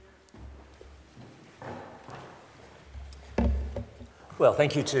Well,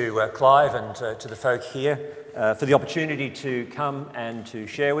 thank you to Clive and to the folk here for the opportunity to come and to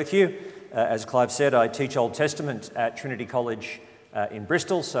share with you. As Clive said, I teach Old Testament at Trinity College in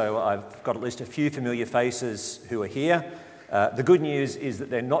Bristol, so I've got at least a few familiar faces who are here. The good news is that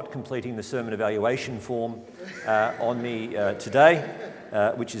they're not completing the sermon evaluation form on me today,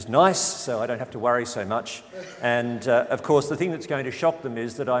 which is nice, so I don't have to worry so much. And of course, the thing that's going to shock them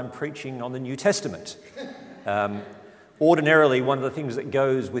is that I'm preaching on the New Testament. Ordinarily, one of the things that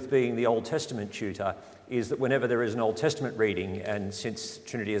goes with being the Old Testament tutor is that whenever there is an Old Testament reading, and since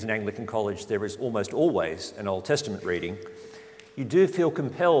Trinity is an Anglican college, there is almost always an Old Testament reading, you do feel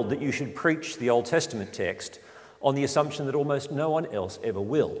compelled that you should preach the Old Testament text on the assumption that almost no one else ever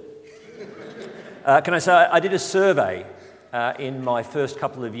will. Can I say, I did a survey in my first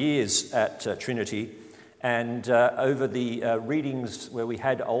couple of years at Trinity, and over the readings where we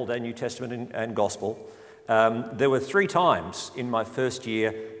had Old and New Testament and Gospel, there were 3 times in my first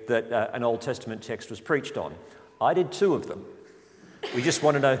year that an Old Testament text was preached on. I did 2 of them. We just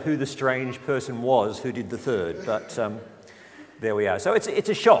want to know who the strange person was who did the third, but there we are. So it's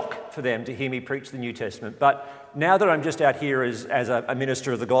a shock for them to hear me preach the New Testament, but now that I'm just out here as a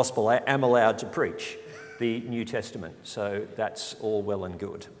minister of the gospel, I am allowed to preach the New Testament, so that's all well and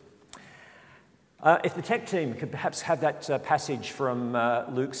good. If the tech team could perhaps have that passage from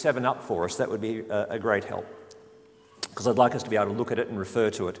Luke 7 up for us, that would be a great help, because I'd like us to be able to look at it and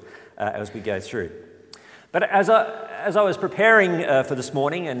refer to it as we go through. But as I was preparing for this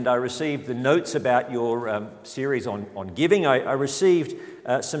morning, and I received the notes about your series on giving, I received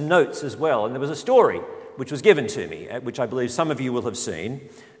some notes as well, and there was a story which was given to me, which I believe some of you will have seen.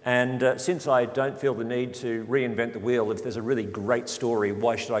 And since I don't feel the need to reinvent the wheel, if there's a really great story,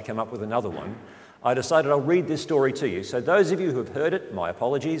 why should I come up with another one? I decided I'll read this story to you. So those of you who have heard it, my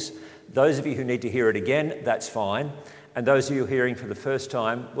apologies. Those of you who need to hear it again, that's fine. And those of you hearing for the first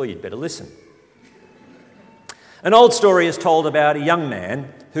time, well, you'd better listen. An old story is told about a young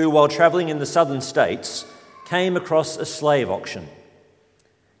man who, while travelling in the southern states, came across a slave auction.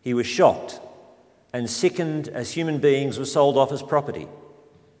 He was shocked and sickened as human beings were sold off as property.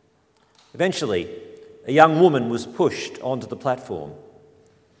 Eventually, a young woman was pushed onto the platform.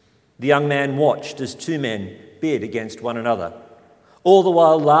 The young man watched as 2 men bid against one another, all the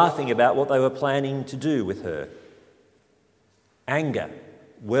while laughing about what they were planning to do with her. Anger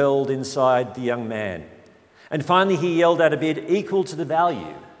welled inside the young man, and finally he yelled out a bid equal to the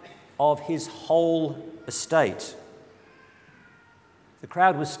value of his whole estate. The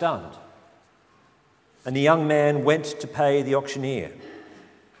crowd was stunned, and the young man went to pay the auctioneer.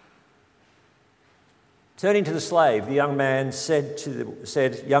 Turning to the slave, the young man said,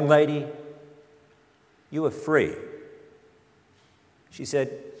 "Young lady, you are free." She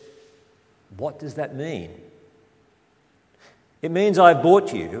said, "What does that mean?" "It means I've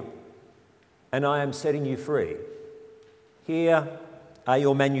bought you and I am setting you free. Here are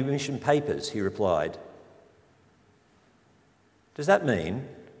your manumission papers," he replied. "Does that mean,"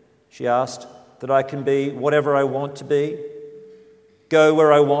 she asked, "that I can be whatever I want to be, go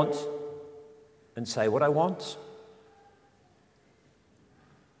where I want, and say what I want?"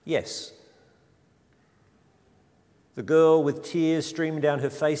 "Yes." The girl, with tears streaming down her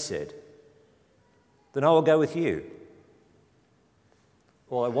face, said, "Then I will go with you.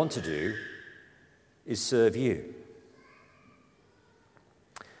 All I want to do is serve you."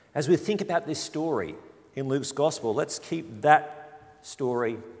 As we think about this story in Luke's Gospel, let's keep that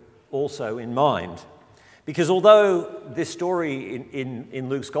story also in mind. Because although this story in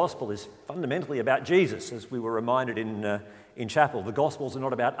Luke's Gospel is fundamentally about Jesus, as we were reminded in chapel, the Gospels are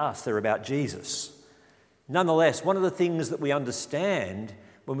not about us, they're about Jesus. Nonetheless, one of the things that we understand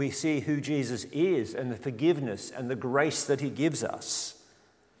when we see who Jesus is and the forgiveness and the grace that he gives us,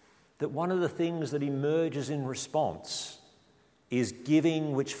 that one of the things that emerges in response is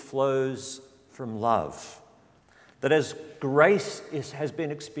giving which flows from love. That as grace has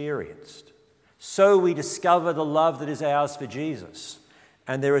been experienced, so we discover the love that is ours for Jesus,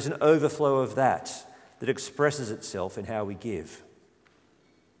 and there is an overflow of that expresses itself in how we give.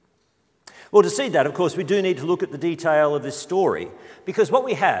 Well, to see that, of course, we do need to look at the detail of this story, because what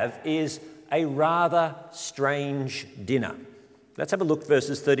we have is a rather strange dinner. Let's have a look,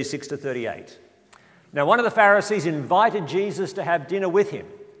 verses 36 to 38. Now, one of the Pharisees invited Jesus to have dinner with him,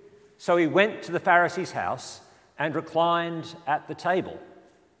 so he went to the Pharisee's house and reclined at the table.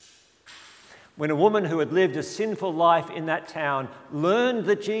 When a woman who had lived a sinful life in that town learned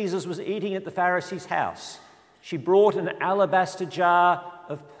that Jesus was eating at the Pharisee's house, she brought an alabaster jar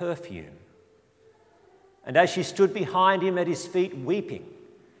of perfume. And as she stood behind him at his feet weeping,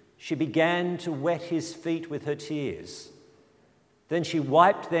 she began to wet his feet with her tears. Then she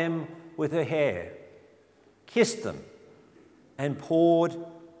wiped them with her hair, kissed them, and poured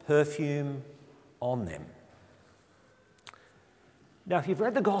perfume on them. Now, if you've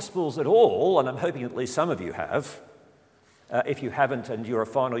read the Gospels at all, and I'm hoping at least some of you have, if you haven't and you're a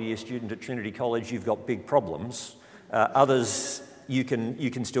final year student at Trinity College, you've got big problems. Others, you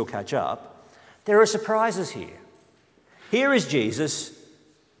can still catch up. There are surprises here. Here is Jesus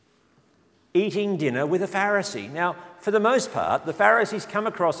eating dinner with a Pharisee. Now, for the most part, the Pharisees come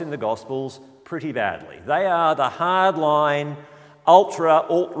across in the Gospels pretty badly. They are the hardline,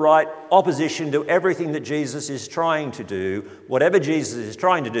 alt-right opposition to everything that Jesus is trying to do. Whatever Jesus is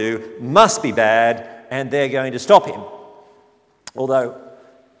trying to do must be bad, and they're going to stop him. Although,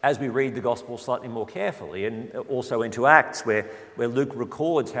 as we read the Gospel slightly more carefully, and also into Acts, where Luke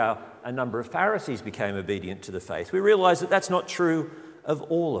records how a number of Pharisees became obedient to the faith, we realise that that's not true of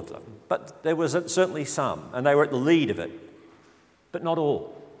all of them. But there was certainly some, and they were at the lead of it, but not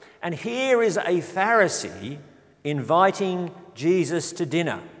all. And here is a Pharisee inviting Jesus to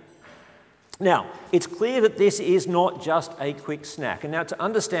dinner. Now, it's clear that this is not just a quick snack. And now, to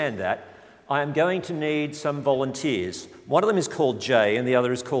understand that, I am going to need some volunteers. One of them is called Jay and the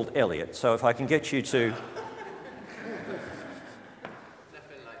other is called Elliot. So if I can get you to... Nothing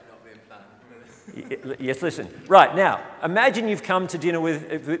like not being planned. Yes, listen. Right, now, imagine you've come to dinner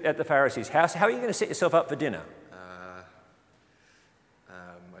at the Pharisees' house. How are you going to set yourself up for dinner? I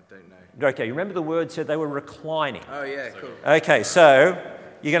don't know. Okay, you remember the word said they were reclining. Oh, yeah, cool. Okay, so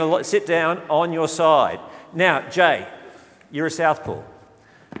you're going to sit down on your side. Now, Jay, you're a southpaw.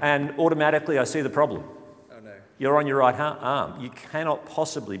 And automatically I see the problem. Oh, no. You're on your right arm. You cannot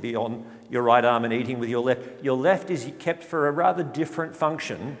possibly be on your right arm and eating with your left. Your left is kept for a rather different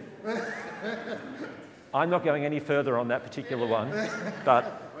function. I'm not going any further on that particular one,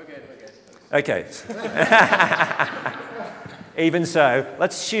 but... We're good. Okay. Even so,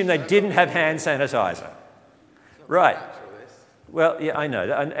 let's assume they didn't have hand sanitizer. Right. Well, yeah, I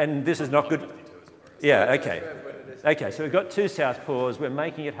know, and this is not good. Yeah, okay. Okay, so we've got two southpaws. We're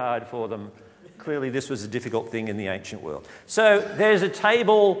making it hard for them. Clearly, this was a difficult thing in the ancient world. So there's a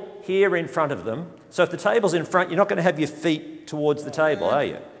table here in front of them. So if the table's in front, you're not going to have your feet towards the table, are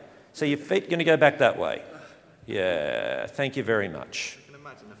you? So your feet are going to go back that way. Yeah, thank you very much. I can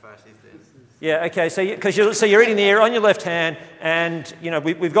imagine the Pharisees did. Yeah, okay, so you're eating there on your left hand, and you know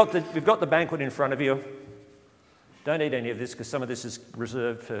we've got the banquet in front of you. Don't eat any of this because some of this is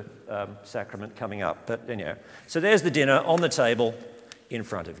reserved for sacrament coming up. But anyhow, so there's the dinner on the table in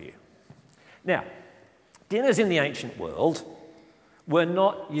front of you. Now, dinners in the ancient world were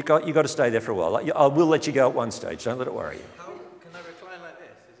not. You got to stay there for a while. I will let you go at one stage. Don't let it worry you. How can I recline like this?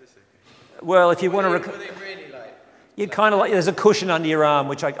 Is this okay? Well, if you want to, Were they really like? you kind of like there's a cushion under your arm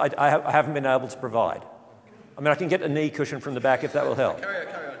which I haven't been able to provide. I mean, I can get a knee cushion from the back if that will help. Carry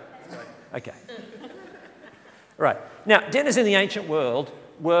on. Okay. Right. Now, dinners in the ancient world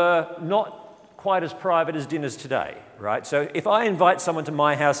were not quite as private as dinners today, right? So if I invite someone to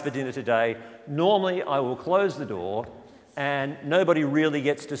my house for dinner today, normally I will close the door and nobody really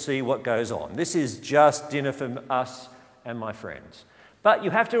gets to see what goes on. This is just dinner for us and my friends. But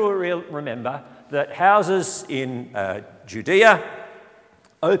you have to remember that houses in Judea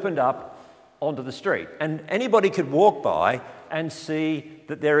opened up onto the street, and anybody could walk by and see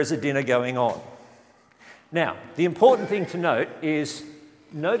that there is a dinner going on. Now, the important thing to note is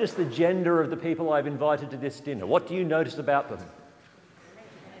notice the gender of the people I've invited to this dinner. What do you notice about them?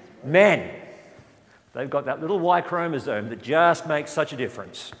 Men. They've got that little Y chromosome that just makes such a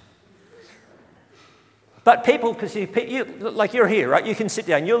difference. But people, because like you're here, right? You can sit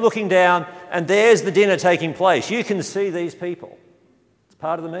down, you're looking down, and there's the dinner taking place. You can see these people. It's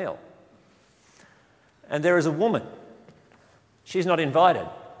part of the meal. And there is a woman. She's not invited.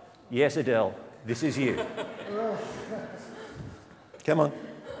 Yes, Adele, this is you. Come on.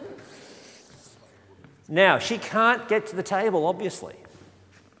 Now, she can't get to the table, obviously.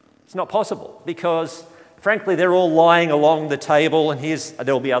 It's not possible because, frankly, they're all lying along the table, and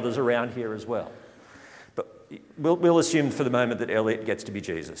there'll be others around here as well. But we'll assume for the moment that Elliot gets to be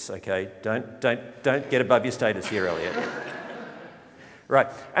Jesus, okay? Don't get above your status here, Elliot. Right,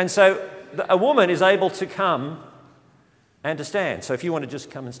 and so a woman is able to come and to stand. So if you want to just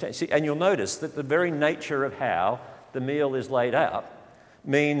come and stand, see, and you'll notice that the very nature of how the meal is laid out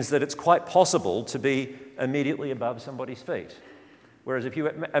means that it's quite possible to be immediately above somebody's feet. Whereas if you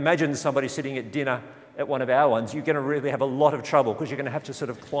imagine somebody sitting at dinner at one of our ones, you're going to really have a lot of trouble because you're going to have to sort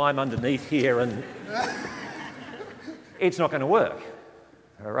of climb underneath here and it's not going to work.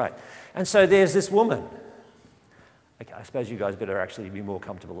 All right. And so there's this woman. Okay, I suppose you guys better actually be more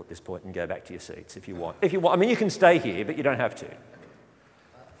comfortable at this point and go back to your seats if you want. I mean, you can stay here, but you don't have to.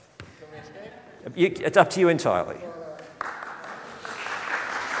 It's up to you entirely.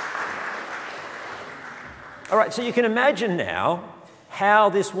 All right, so you can imagine now how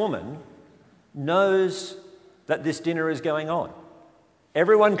this woman knows that this dinner is going on.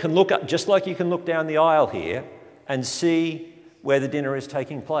 Everyone can look up, just like you can look down the aisle here and see where the dinner is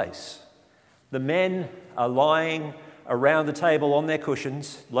taking place. The men are lying around the table on their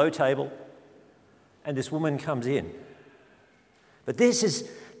cushions, low table, and this woman comes in. But this is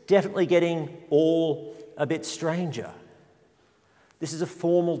definitely getting all a bit stranger. This is a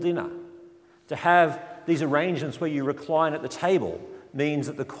formal dinner. To have these arrangements where you recline at the table means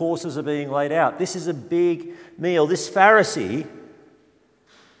that the courses are being laid out. This is a big meal. This Pharisee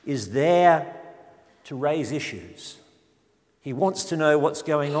is there to raise issues. He wants to know what's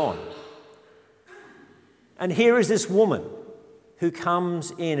going on. And here is this woman who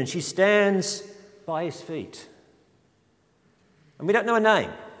comes in and she stands by his feet. And we don't know her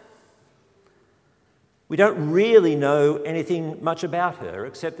name. We don't really know anything much about her,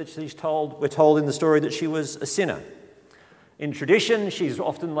 except that we're told in the story that she was a sinner. In tradition, she's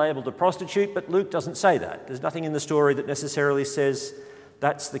often labelled a prostitute, but Luke doesn't say that. There's nothing in the story that necessarily says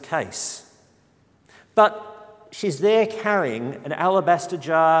that's the case. But she's there carrying an alabaster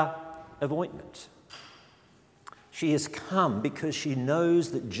jar of ointment. She has come because she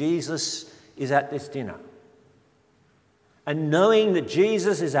knows that Jesus is at this dinner. And knowing that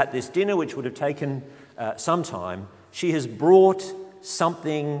Jesus is at this dinner, which would have taken some time, she has brought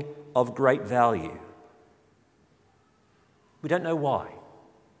something of great value. We don't know why.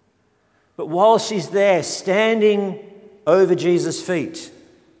 But while she's there standing over Jesus' feet,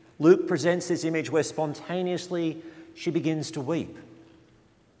 Luke presents this image where spontaneously she begins to weep.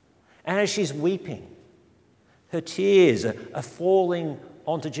 And as she's weeping, her tears are falling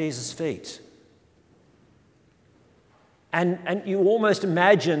onto Jesus' feet. And you almost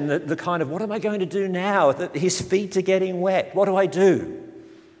imagine the kind of, what am I going to do now? That his feet are getting wet. What do I do?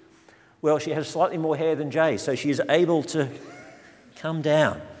 Well, she has slightly more hair than Jay, so she is able to come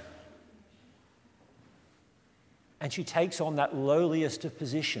down. And she takes on that lowliest of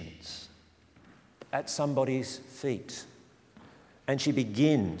positions at somebody's feet. And she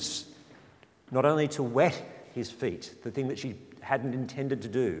begins not only to wet his feet, the thing that she hadn't intended to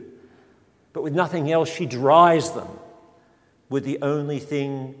do, but with nothing else, she dries them with the only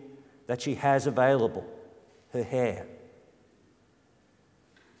thing that she has available, her hair.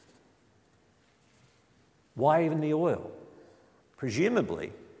 Why even the oil?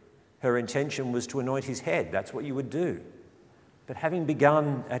 Presumably, her intention was to anoint his head. That's what you would do. But having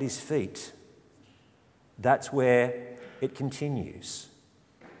begun at his feet, that's where it continues.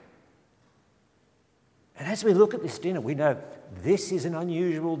 And as we look at this dinner, we know this is an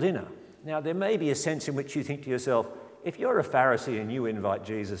unusual dinner. Now, there may be a sense in which you think to yourself, if you're a Pharisee and you invite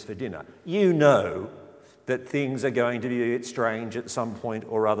Jesus for dinner, you know that things are going to be a bit strange at some point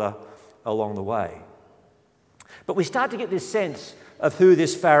or other along the way. But we start to get this sense of who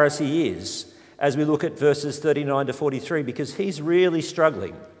this Pharisee is as we look at verses 39 to 43, because he's really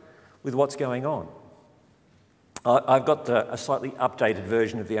struggling with what's going on. I've got a slightly updated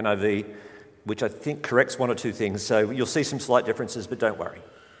version of the NIV, which I think corrects one or two things, so you'll see some slight differences, but don't worry.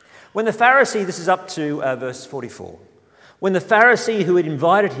 When the Pharisee, this is up to verse 44, when the Pharisee who had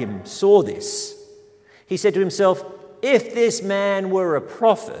invited him saw this, he said to himself, if this man were a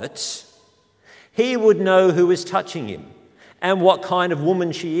prophet, he would know who is touching him and what kind of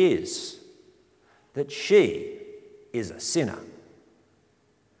woman she is, that she is a sinner.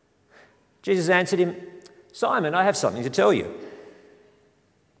 Jesus answered him, Simon, I have something to tell you.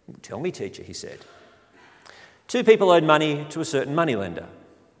 Tell me, teacher, he said. 2 people owed money to a certain moneylender.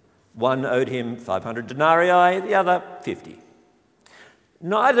 One owed him 500 denarii, the other 50.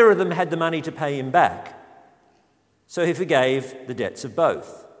 Neither of them had the money to pay him back, so he forgave the debts of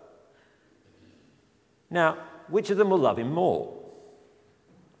both. Now, which of them will love him more?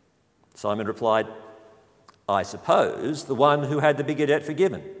 Simon replied, I suppose the one who had the bigger debt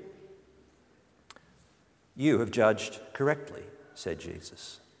forgiven. You have judged correctly, said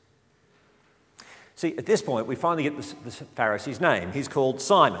Jesus. See, at this point, we finally get the Pharisee's name. He's called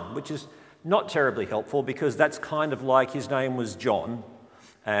Simon, which is not terribly helpful because that's kind of like his name was John,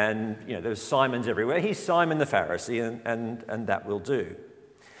 and there's Simons everywhere. He's Simon the Pharisee, and that will do.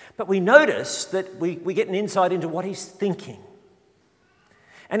 But we notice that we get an insight into what he's thinking.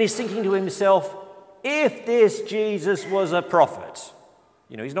 And he's thinking to himself, if this Jesus was a prophet,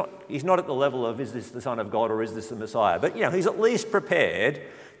 he's not at the level of is this the Son of God or is this the Messiah, but he's at least prepared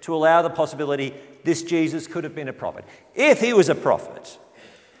to allow the possibility this Jesus could have been a prophet. If he was a prophet,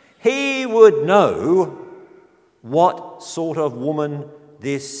 he would know what sort of woman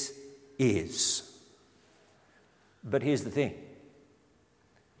this is. But here's the thing.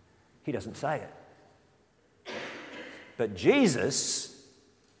 He doesn't say it. But Jesus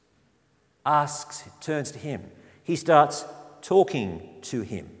turns to him. He starts talking to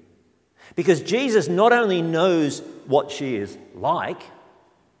him. Because Jesus not only knows what she is like,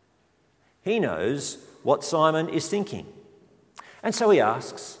 he knows what Simon is thinking. And so he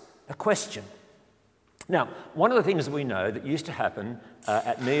asks a question. Now, one of the things that we know that used to happen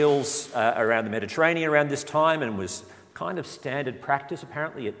at meals around the Mediterranean around this time, and was kind of standard practice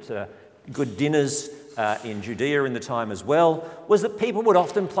apparently at good dinners in Judea in the time as well, was that people would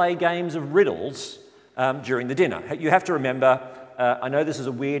often play games of riddles during the dinner. You have to remember, I know this is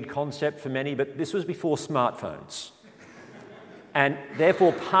a weird concept for many, but this was before smartphones. And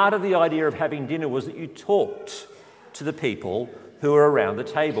therefore, part of the idea of having dinner was that you talked to the people who were around the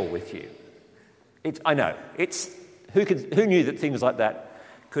table with you. Who knew that things like that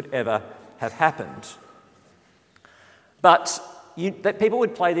could ever have happened? But that people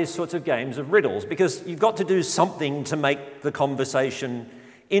would play these sorts of games of riddles because you've got to do something to make the conversation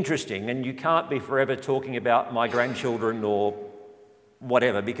interesting, and you can't be forever talking about my grandchildren or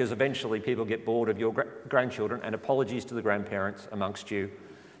whatever, because eventually people get bored of your grandchildren, and apologies to the grandparents amongst you.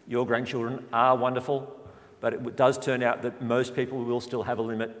 Your grandchildren are wonderful, but it does turn out that most people will still have a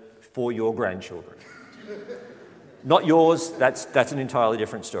limit for your grandchildren. Not yours, that's an entirely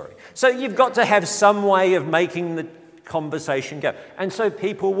different story. So you've got to have some way of making the conversation go. And so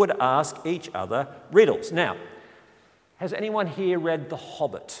people would ask each other riddles. Now, has anyone here read The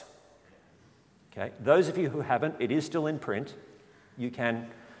Hobbit? Okay, those of you who haven't, it is still in print. You can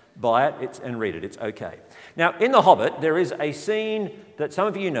buy it and read it. It's okay. Now, in The Hobbit, there is a scene that some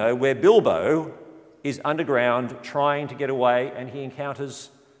of you know where Bilbo is underground trying to get away, and he encounters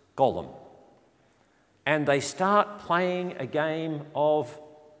Gollum. And they start playing a game of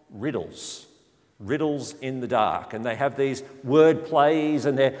riddles in the dark. And they have these word plays,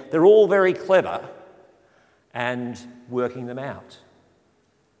 and they're all very clever and working them out.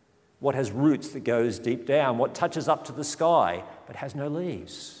 What has roots that goes deep down? What touches up to the sky but has no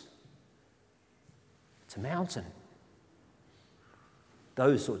leaves? It's a mountain.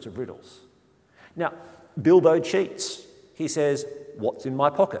 Those sorts of riddles. Now, Bilbo cheats. He says, "What's in my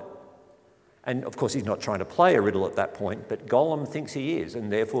pocket?" And of course, he's not trying to play a riddle at that point, but Gollum thinks he is,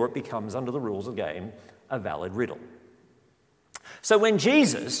 and therefore it becomes, under the rules of the game, a valid riddle. So when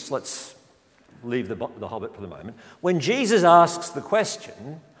Jesus, let's leave the Hobbit for the moment, when Jesus asks the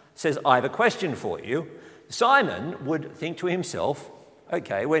question, says, "I have a question for you," Simon would think to himself,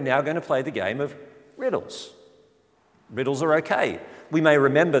 okay, we're now going to play the game of riddles. Riddles are okay. We may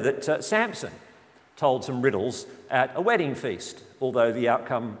remember that Samson told some riddles at a wedding feast, although the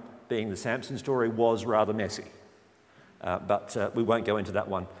outcome being the Samson story was rather messy. But we won't go into that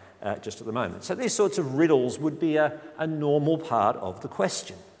one just at the moment. So these sorts of riddles would be a normal part of the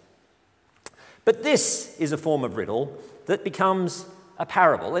question. But this is a form of riddle that becomes a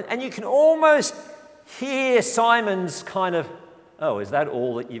parable. And you can almost hear Simon's kind of, oh, is that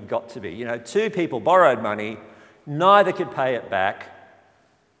all that you've got to be? You know, two people borrowed money, neither could pay it back,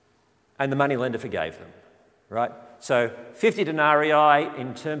 and the moneylender forgave them, right? So 50 denarii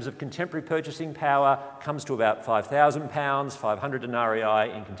in terms of contemporary purchasing power comes to about £5,000. 500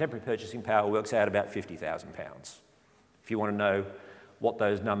 denarii in contemporary purchasing power works out about £50,000. If you want to know what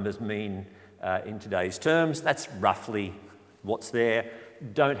those numbers mean in today's terms, that's roughly what's there.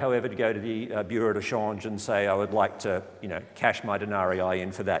 Don't, however, go to the Bureau de Change and say, I would like to, cash my denarii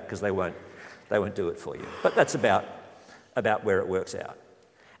in for that, because they won't do it for you. But that's about where it works out.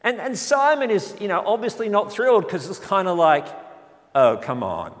 And Simon is, obviously not thrilled, because it's kind of like, oh, come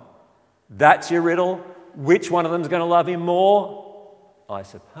on. That's your riddle? Which one of them's going to love him more? I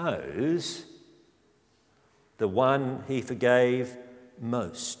suppose the one he forgave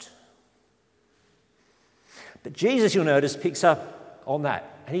most. But Jesus, you'll notice, picks up on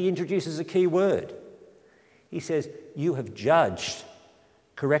that, and he introduces a key word. He says, you have judged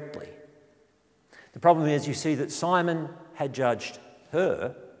correctly. The problem is, you see that Simon had judged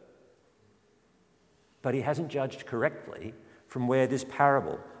her, but he hasn't judged correctly from where this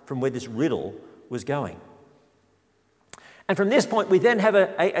parable, from where this riddle was going. And from this point, we then have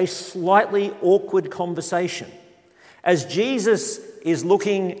a slightly awkward conversation. As Jesus is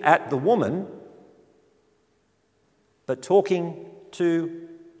looking at the woman, but talking to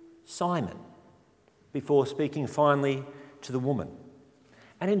Simon before speaking finally to the woman.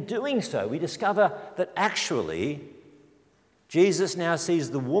 And in doing so, we discover that actually Jesus now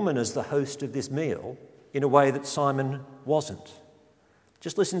sees the woman as the host of this meal in a way that Simon wasn't.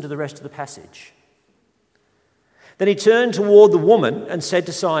 Just listen to the rest of the passage. Then he turned toward the woman and said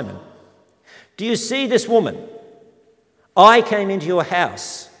to Simon, Do you see this woman? I came into your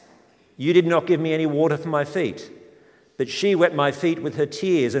house. You did not give me any water for my feet, but she wet my feet with her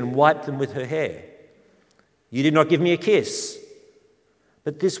tears and wiped them with her hair. You did not give me a kiss,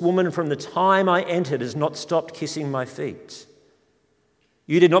 but this woman from the time I entered has not stopped kissing my feet.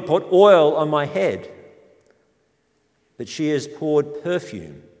 You did not put oil on my head, but she has poured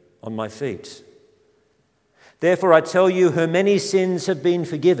perfume on my feet. Therefore I tell you, her many sins have been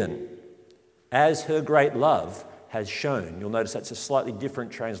forgiven, as her great love has shown. You'll notice that's a slightly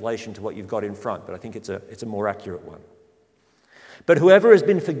different translation to what you've got in front, but I think it's a more accurate one. But whoever has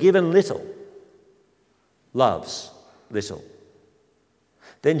been forgiven little loves little.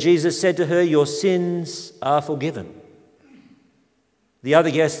 Then Jesus said to her, your sins are forgiven. The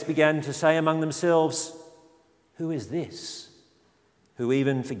other guests began to say among themselves, who is this who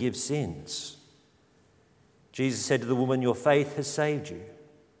even forgives sins? Jesus said to the woman, your faith has saved you.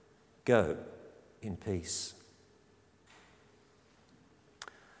 Go in peace.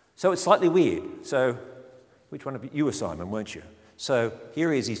 So it's slightly weird. So which one of you were Simon, weren't you? So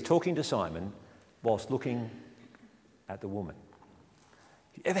here he is, he's talking to Simon whilst looking at the woman.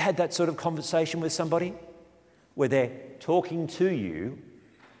 You ever had that sort of conversation with somebody where they're talking to you,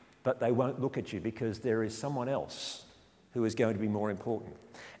 but they won't look at you because there is someone else who is going to be more important?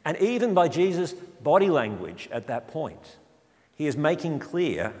 And even by Jesus' body language at that point, he is making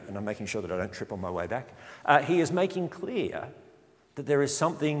clear, and I'm making sure that I don't trip on my way back, he is making clear that there is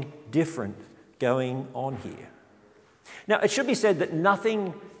something different going on here. Now, it should be said that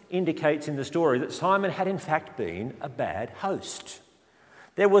nothing indicates in the story that Simon had in fact been a bad host.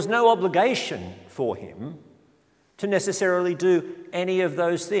 There was no obligation for him to necessarily do any of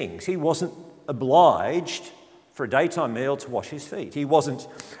those things. He wasn't obliged for a daytime meal to wash his feet. He wasn't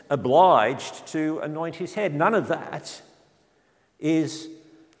obliged to anoint his head. None of that is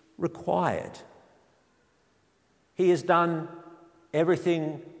required. He has done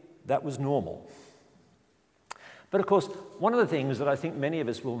everything that was normal. But of course, one of the things that I think many of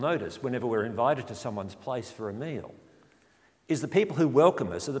us will notice whenever we're invited to someone's place for a meal is the people who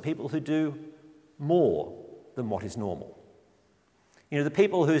welcome us are the people who do more than what is normal. You know, the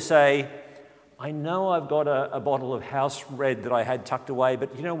people who say, I know I've got a bottle of house red that I had tucked away,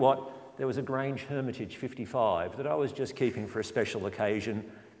 but you know what? There was a Grange Hermitage 55 that I was just keeping for a special occasion,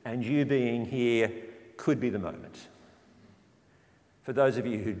 and you being here could be the moment. For those of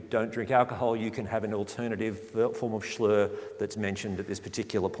you who don't drink alcohol, you can have an alternative form of schlur that's mentioned at this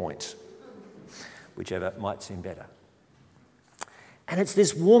particular point, whichever might seem better. And it's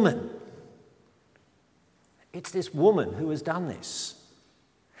this woman who has done this.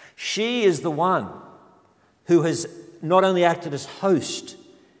 She is the one who has not only acted as host,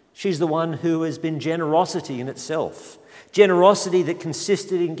 she's the one who has been generosity in itself. Generosity that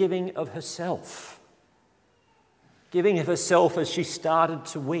consisted in giving of herself. Giving of herself as she started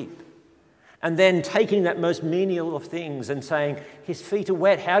to weep. And then taking that most menial of things and saying, his feet are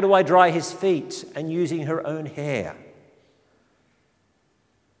wet, how do I dry his feet? And using her own hair.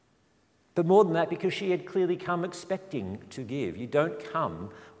 But more than that, because she had clearly come expecting to give. You don't come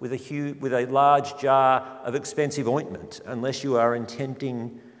with a large jar of expensive ointment unless you are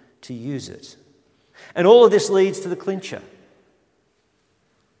intending to use it. And all of this leads to the clincher.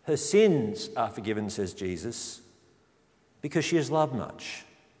 Her sins are forgiven, says Jesus, because she has loved much.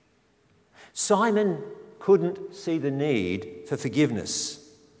 Simon couldn't see the need for forgiveness,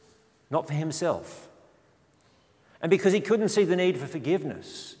 not for himself. And because he couldn't see the need for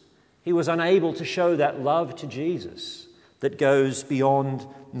forgiveness, he was unable to show that love to Jesus that goes beyond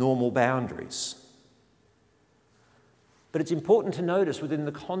normal boundaries. But it's important to notice within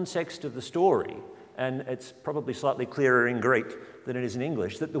the context of the story, and it's probably slightly clearer in Greek than it is in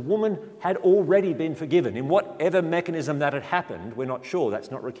English, that the woman had already been forgiven. In whatever mechanism that had happened, we're not sure. That's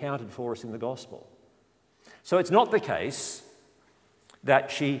not recounted for us in the gospel. So it's not the case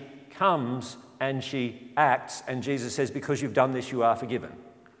that she comes and she acts and Jesus says, because you've done this, you are forgiven.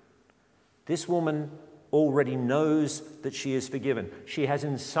 This woman already knows that she is forgiven. She has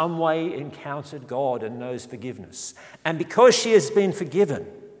in some way encountered God and knows forgiveness. And because she has been forgiven,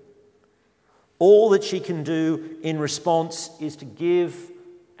 all that she can do in response is to give,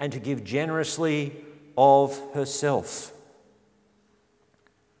 and to give generously of herself.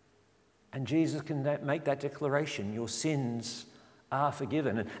 And Jesus can make that declaration, your sins are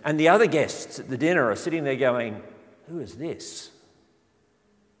forgiven. And the other guests at the dinner are sitting there going, who is this?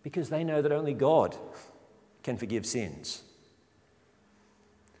 Because they know that only God can forgive sins.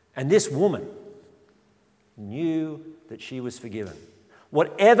 And this woman knew that she was forgiven.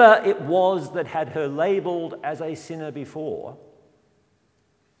 Whatever it was that had her labelled as a sinner before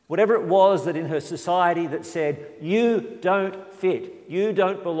Whatever it was that in her society that said, you don't fit, you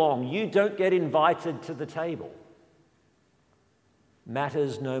don't belong, you don't get invited to the table,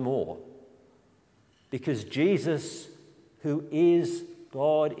 matters no more. Because Jesus, who is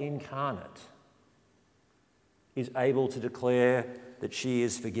God incarnate, is able to declare that she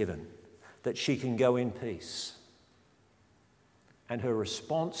is forgiven, that she can go in peace. And her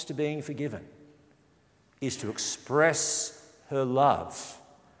response to being forgiven is to express her love,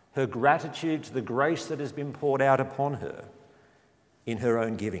 her gratitude to the grace that has been poured out upon her in her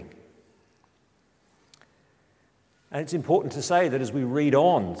own giving. And it's important to say that as we read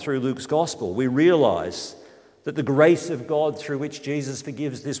on through Luke's Gospel, we realise that the grace of God through which Jesus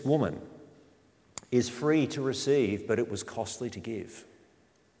forgives this woman is free to receive, but it was costly to give.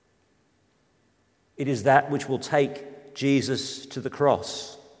 It is that which will take Jesus to the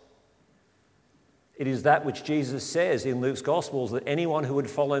cross. It is that which Jesus says in Luke's Gospels, that anyone who would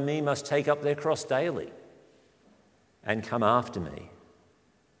follow me must take up their cross daily and come after me.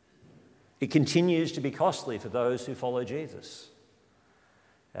 It continues to be costly for those who follow Jesus.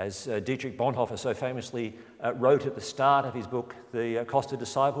 As Dietrich Bonhoeffer so famously wrote at the start of his book, The Cost of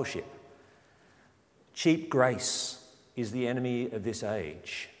Discipleship, cheap grace is the enemy of this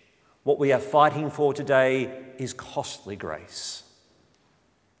age. What we are fighting for today is costly grace.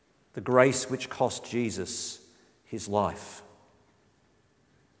 The grace which cost Jesus his life.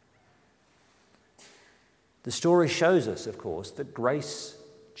 The story shows us, of course, that grace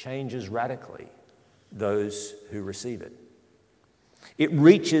changes radically those who receive it. It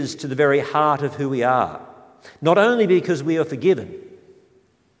reaches to the very heart of who we are, not only because we are forgiven.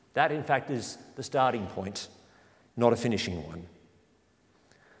 That, in fact, is the starting point, not a finishing one.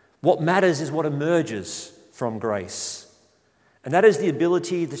 What matters is what emerges from grace. And that is the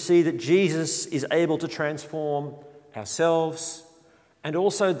ability to see that Jesus is able to transform ourselves and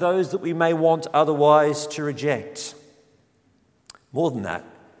also those that we may want otherwise to reject. More than that,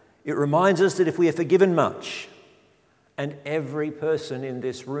 it reminds us that if we are forgiven much, and every person in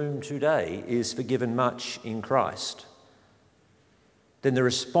this room today is forgiven much in Christ, then the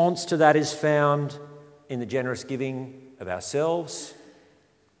response to that is found in the generous giving of ourselves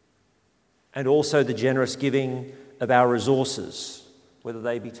and also the generous giving of our resources, whether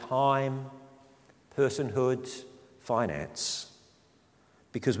they be time, personhood, finance,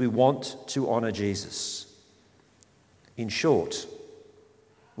 because we want to honour Jesus. In short,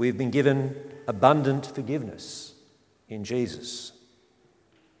 we've been given abundant forgiveness in Jesus,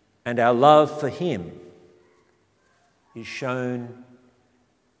 and our love for him is shown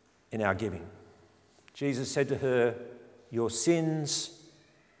in our giving. Jesus said to her, "Your sins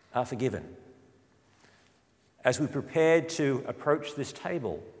are forgiven." As we prepared to approach this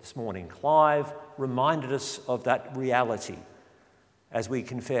table this morning, Clive reminded us of that reality as we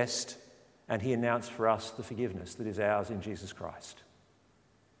confessed, and he announced for us the forgiveness that is ours in Jesus Christ.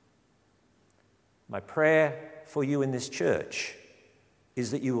 My prayer for you in this church is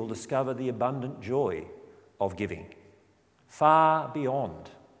that you will discover the abundant joy of giving, far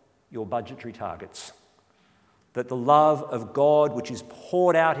beyond your budgetary targets, that the love of God which is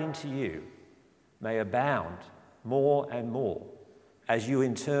poured out into you may abound more and more as you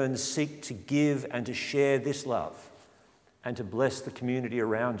in turn seek to give and to share this love and to bless the community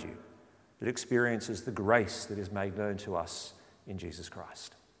around you that experiences the grace that is made known to us in Jesus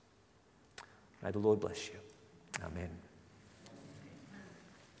Christ. May the Lord bless you. Amen.